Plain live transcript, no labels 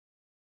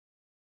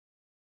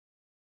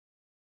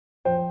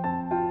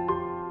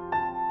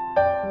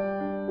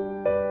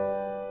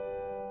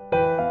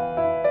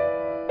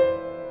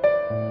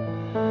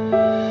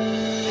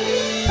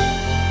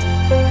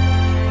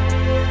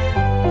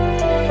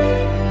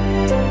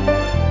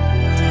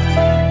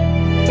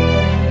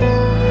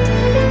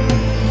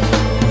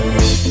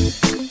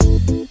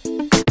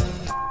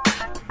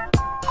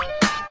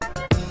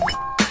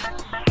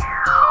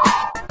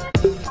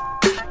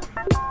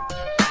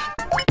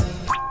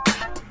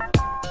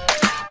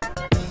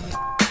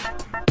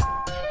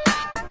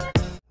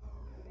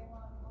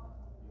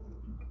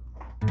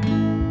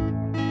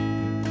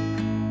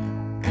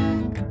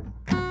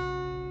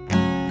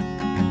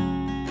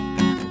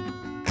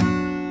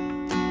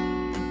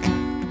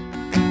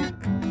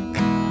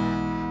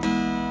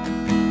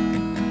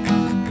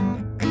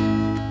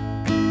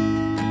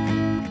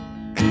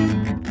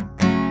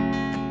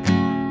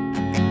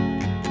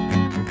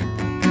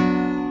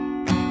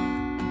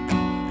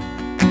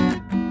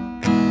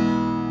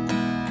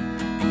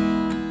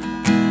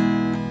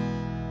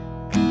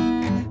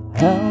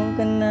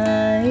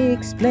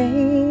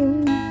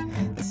explain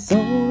the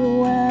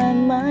sorrow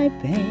and my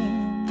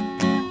pain.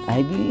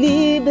 I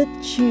believe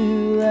that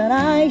you and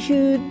I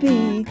should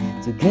be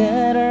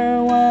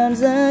together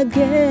once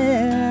again.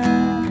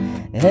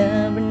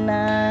 Every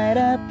night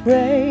I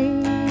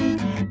pray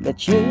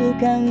that you'll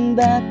come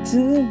back to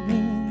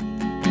me,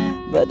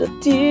 but the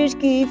tears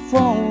keep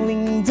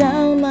falling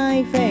down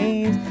my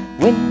face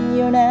when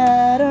you're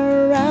not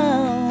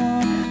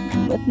around.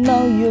 But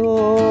now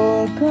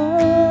you're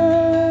gone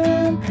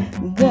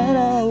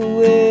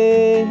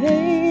away.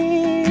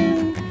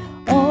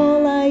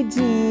 All I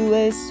do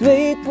is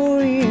wait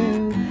for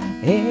you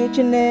each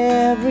and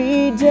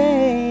every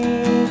day.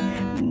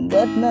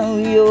 But now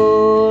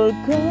you're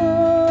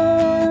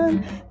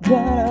gone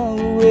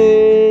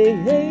away.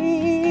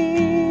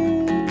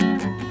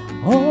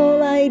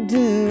 All I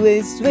do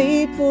is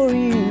wait for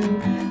you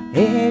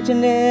each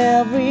and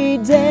every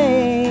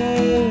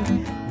day.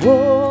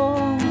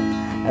 Oh,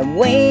 I'm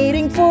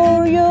waiting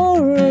for your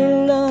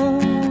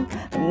love.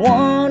 I'm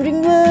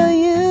wondering where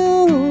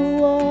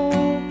you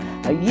are.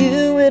 Are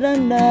you with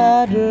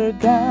another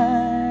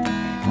guy?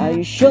 Are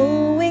you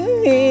showing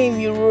him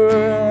your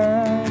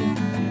world?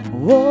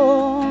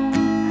 Oh,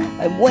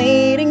 I'm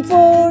waiting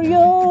for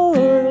your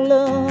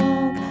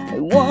love. I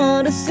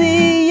want to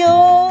see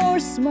your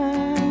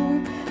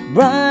smile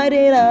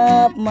brighten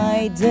up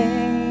my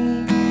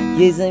day.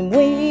 Yes, I'm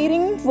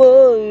waiting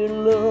for your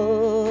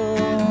love.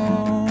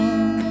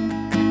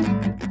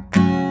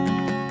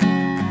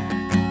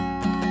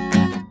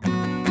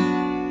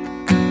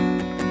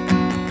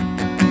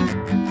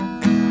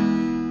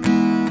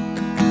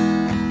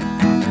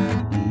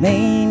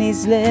 Many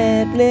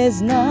sleepless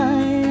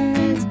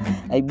nights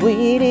I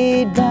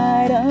waited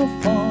by the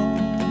phone.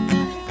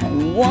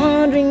 I'm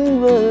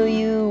wondering where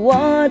you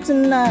are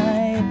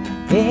tonight,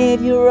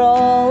 if you're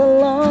all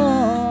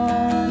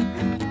alone.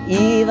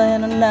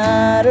 Even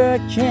another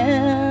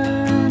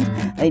chance,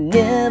 I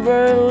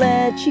never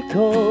let you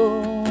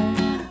go.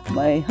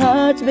 My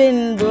heart's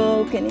been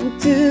broken in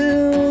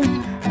two,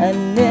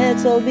 and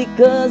it's all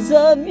because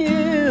of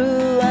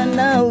you. And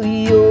now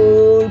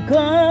you're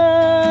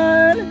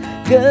gone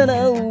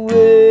away.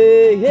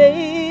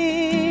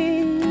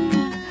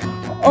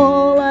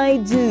 All I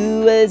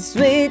do is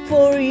wait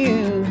for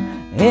you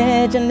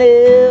each and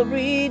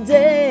every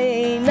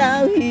day.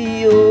 Now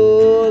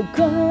you're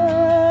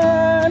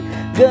gone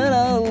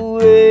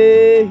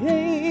away.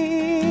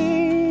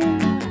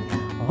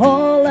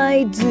 All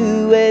I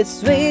do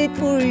is wait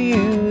for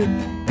you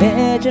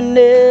each and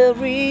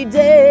every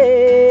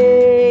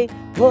day.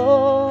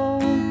 Oh,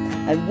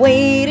 I'm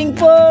waiting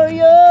for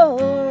your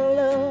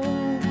love,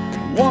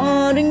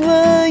 wondering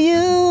where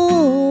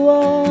you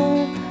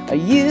are. Are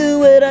you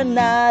with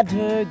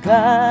another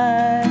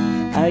guy?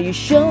 Are you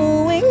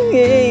showing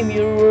him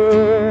your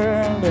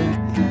world?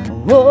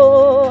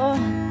 Oh,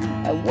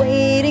 I'm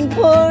waiting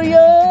for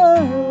your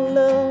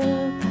love.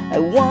 I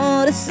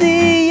want to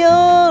see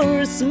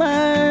your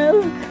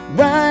smile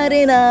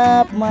brighten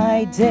up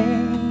my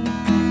day.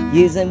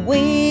 Yes, I'm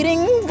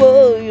waiting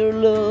for your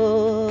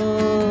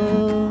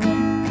love.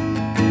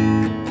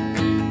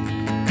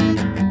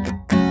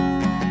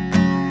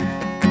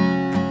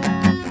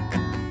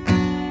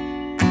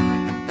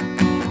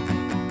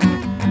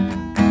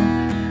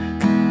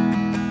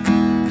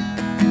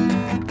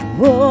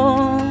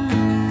 Oh,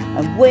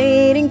 I'm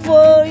waiting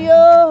for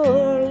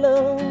your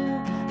love.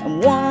 I'm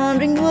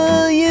wondering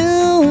where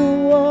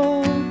you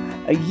are.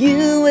 Are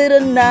you with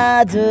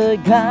another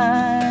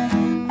guy?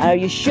 Are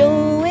you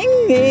showing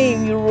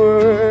him your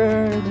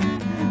world?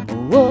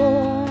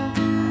 Oh,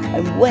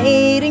 I'm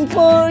waiting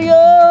for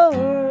your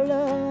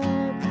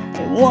love.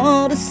 I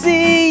want to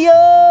see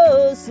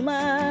your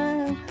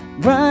smile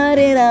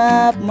brighten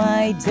up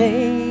my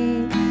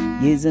day.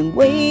 Yes, I'm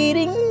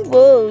waiting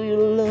for your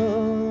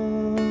love.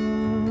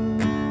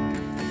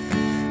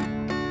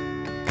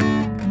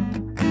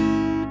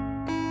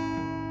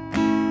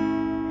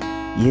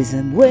 Yes,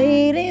 I'm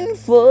waiting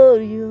for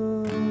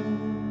your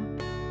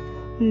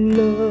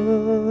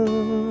love.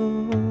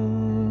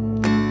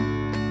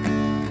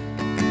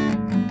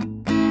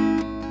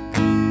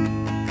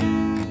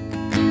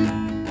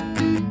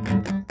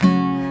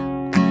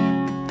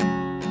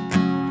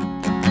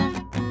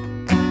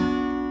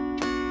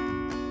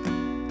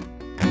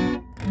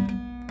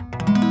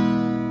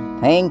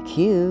 Thank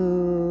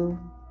you.